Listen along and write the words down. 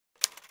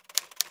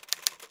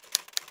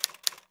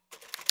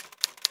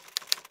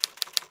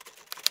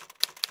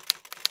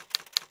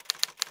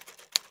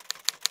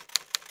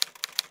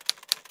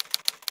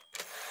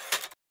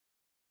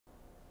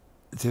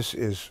This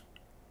is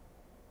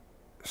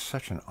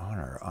such an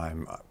honor.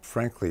 I'm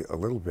frankly a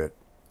little bit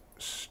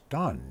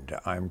stunned.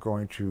 I'm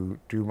going to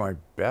do my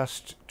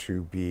best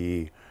to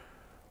be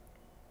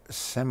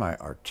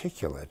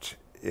semi-articulate.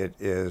 It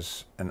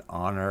is an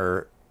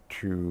honor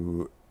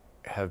to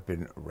have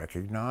been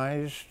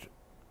recognized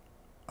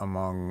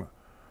among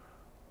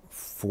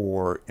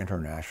 4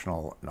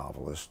 international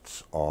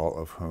novelists, all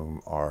of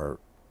whom are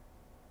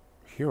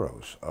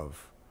heroes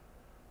of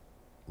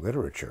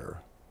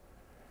literature.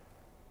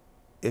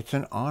 It's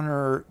an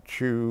honor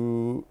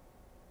to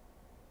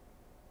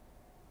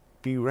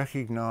be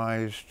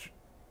recognized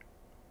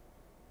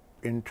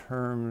in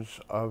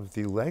terms of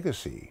the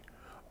legacy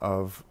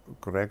of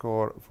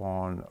Gregor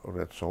von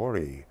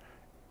Rezzori,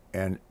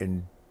 an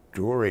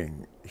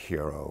enduring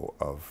hero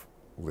of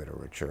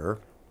literature,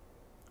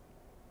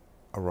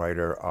 a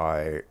writer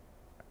I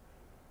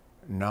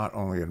not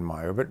only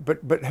admire,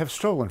 but have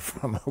stolen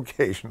from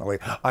occasionally.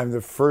 I'm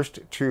the first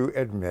to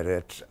admit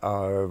it.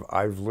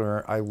 I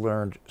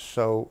learned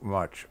so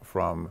much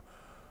from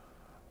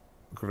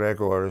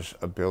Gregor's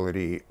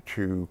ability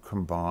to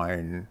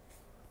combine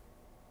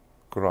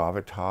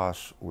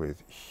gravitas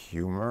with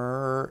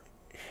humor.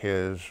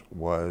 His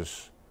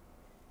was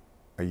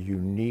a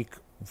unique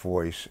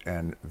voice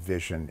and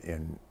vision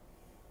in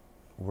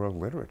world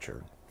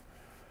literature.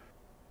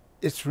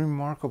 It's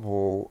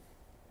remarkable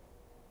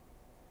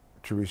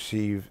to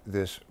receive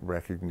this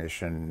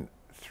recognition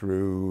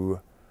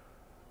through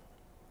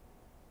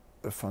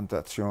the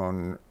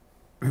Fondazione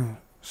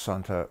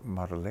Santa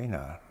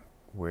Maddalena,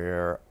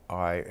 where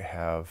I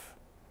have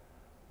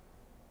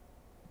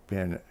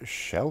been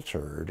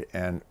sheltered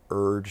and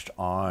urged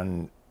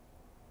on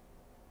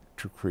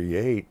to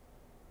create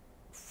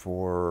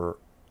for,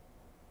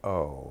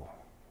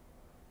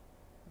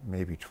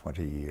 maybe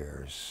 20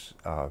 years.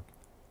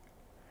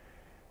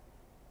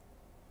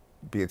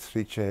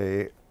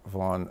 Beatrice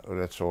von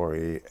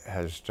Rezzori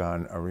has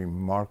done a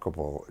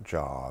remarkable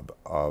job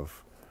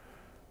of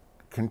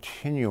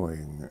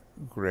continuing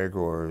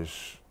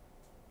Gregor's,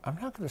 I'm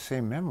not going to say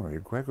memory,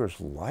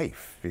 Gregor's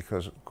life,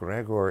 because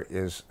Gregor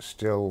is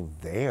still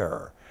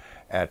there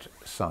at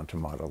Santa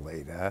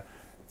Maddalena.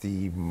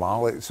 The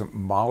some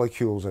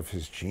molecules of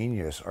his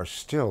genius are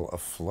still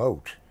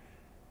afloat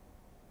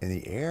in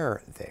the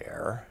air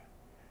there.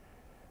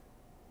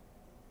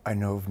 I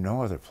know of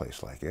no other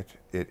place like it.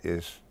 It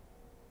is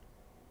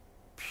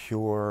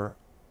pure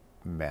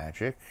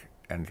magic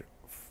and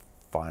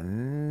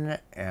fun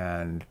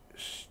and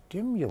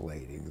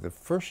stimulating. The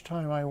first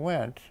time I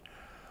went,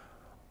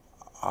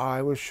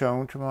 I was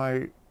shown to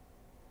my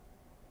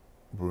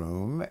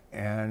room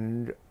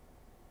and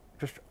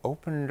just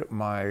opened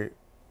my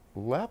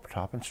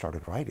laptop and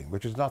started writing,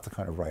 which is not the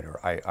kind of writer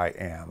I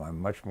am.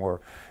 I'm much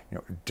more,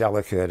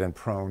 delicate and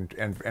prone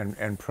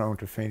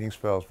to fainting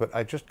spells. But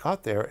I just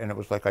got there, and it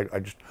was like I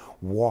just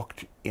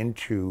walked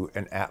into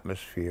an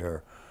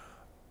atmosphere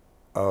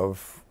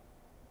of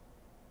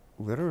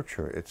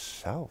literature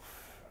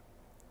itself.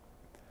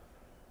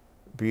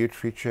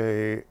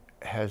 Beatrice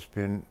has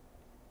been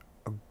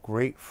a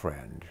great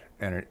friend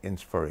and an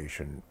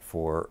inspiration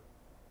for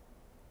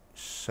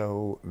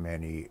so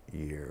many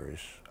years.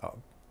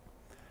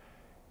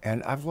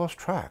 And I've lost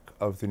track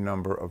of the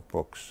number of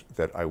books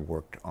that I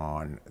worked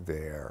on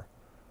there,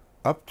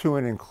 up to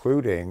and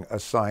including a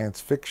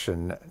science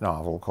fiction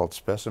novel called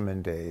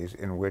Specimen Days,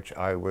 in which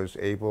I was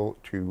able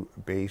to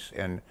base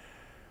a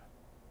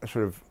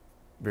sort of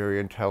very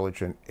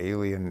intelligent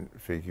alien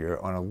figure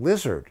on a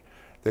lizard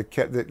that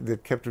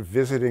kept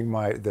visiting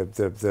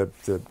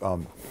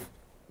the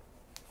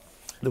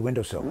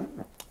windowsill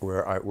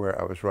where I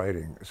was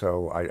writing.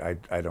 So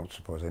I don't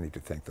suppose I need to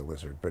thank the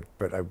lizard,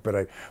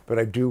 but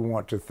I do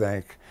want to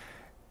thank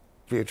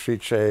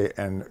Beatrice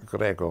and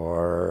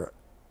Gregor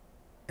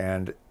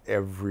and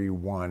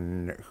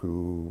everyone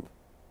who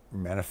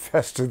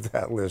manifested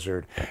that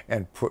lizard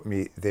and put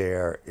me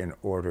there in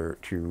order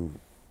to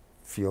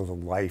feel the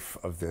life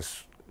of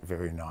this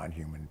very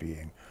non-human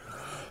being.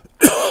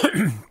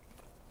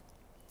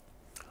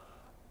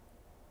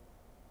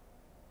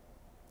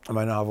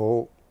 My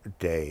novel,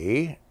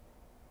 Day,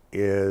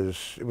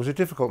 it was a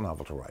difficult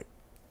novel to write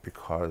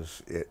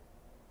because it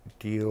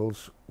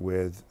deals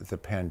with the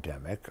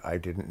pandemic. I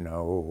didn't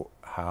know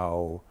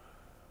how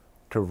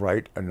to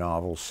write a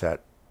novel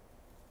set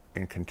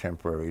in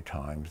contemporary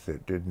times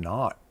that did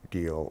not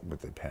deal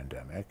with the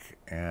pandemic,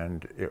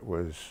 and it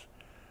was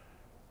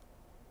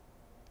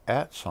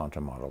at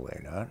Santa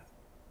Maddalena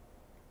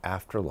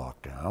after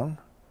lockdown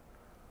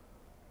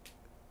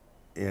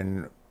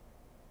in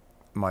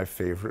my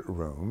favorite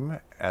room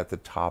at the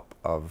top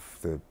of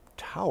the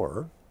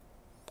tower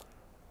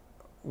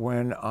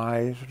when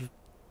I sort of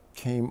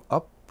came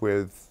up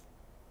with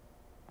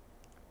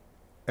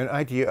an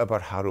idea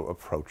about how to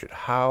approach it,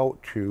 how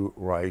to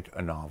write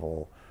a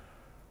novel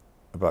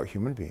about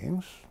human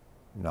beings.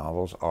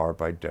 Novels are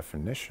by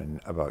definition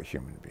about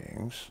human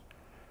beings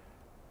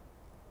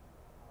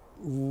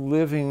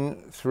living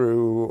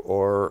through,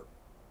 or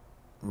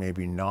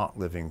maybe not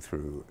living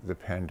through, the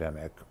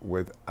pandemic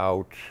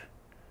without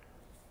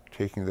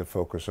taking the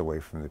focus away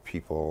from the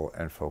people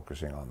and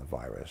focusing on the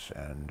virus.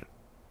 And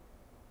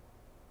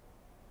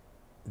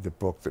the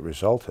book that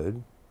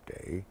resulted,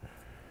 Day,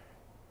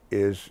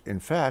 is in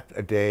fact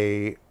a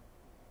day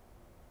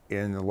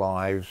in the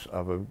lives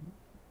of a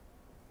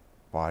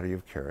body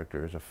of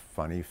characters, a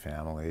funny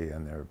family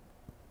and their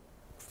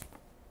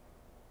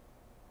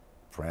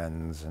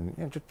friends, and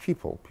just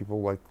people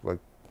like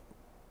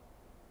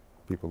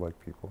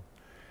people.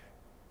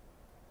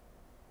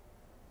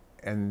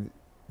 And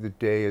the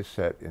day is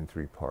set in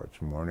three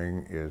parts.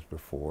 Morning is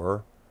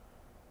before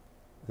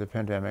the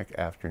pandemic,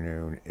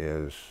 afternoon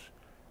is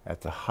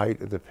at the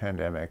height of the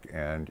pandemic,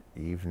 and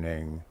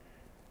evening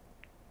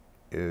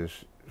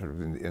is sort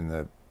of in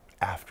the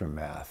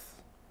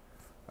aftermath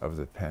of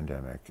the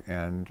pandemic.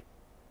 And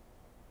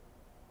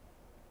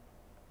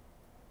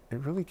it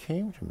really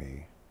came to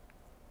me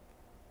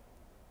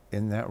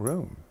in that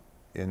room,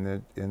 in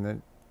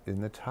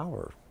the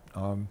tower.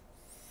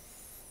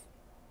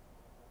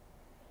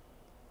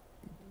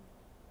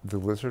 The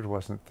lizard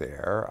wasn't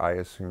there. I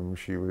assumed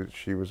she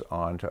was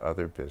on to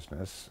other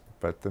business,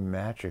 but the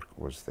magic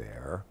was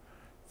there.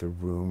 The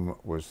room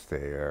was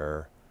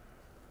there.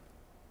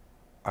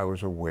 I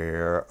was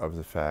aware of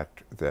the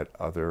fact that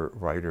other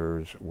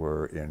writers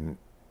were in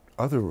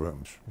other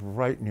rooms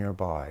right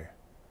nearby,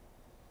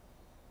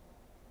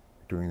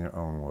 doing their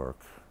own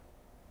work.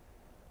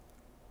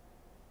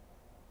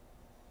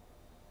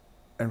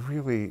 And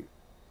really,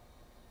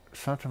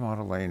 Santa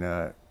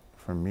Maddalena,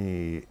 for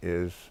me,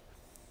 is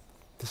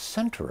the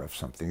center of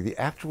something, the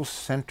actual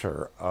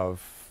center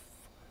of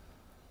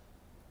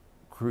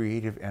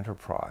creative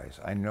enterprise.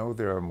 I know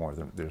there's more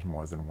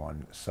than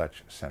one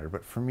such center,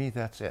 but for me,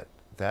 that's it.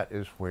 That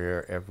is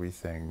where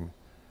everything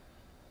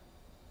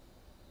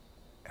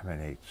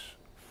emanates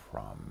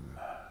from.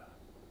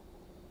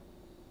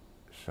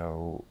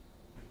 So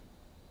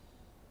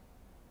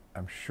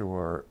I'm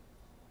sure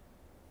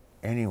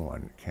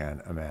anyone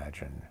can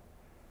imagine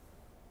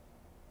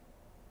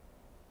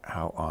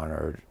how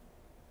honored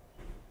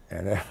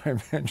and, as I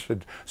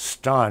mentioned,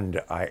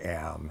 stunned I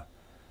am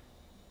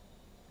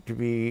to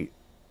be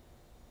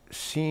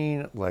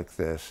seen like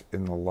this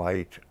in the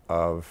light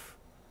of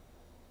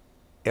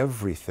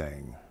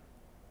everything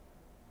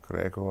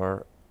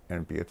Gregor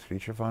and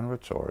Beatrice von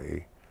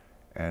Rezzori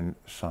and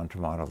Santa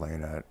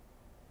Maddalena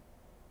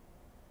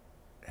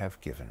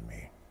have given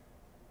me.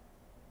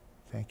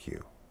 Thank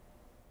you.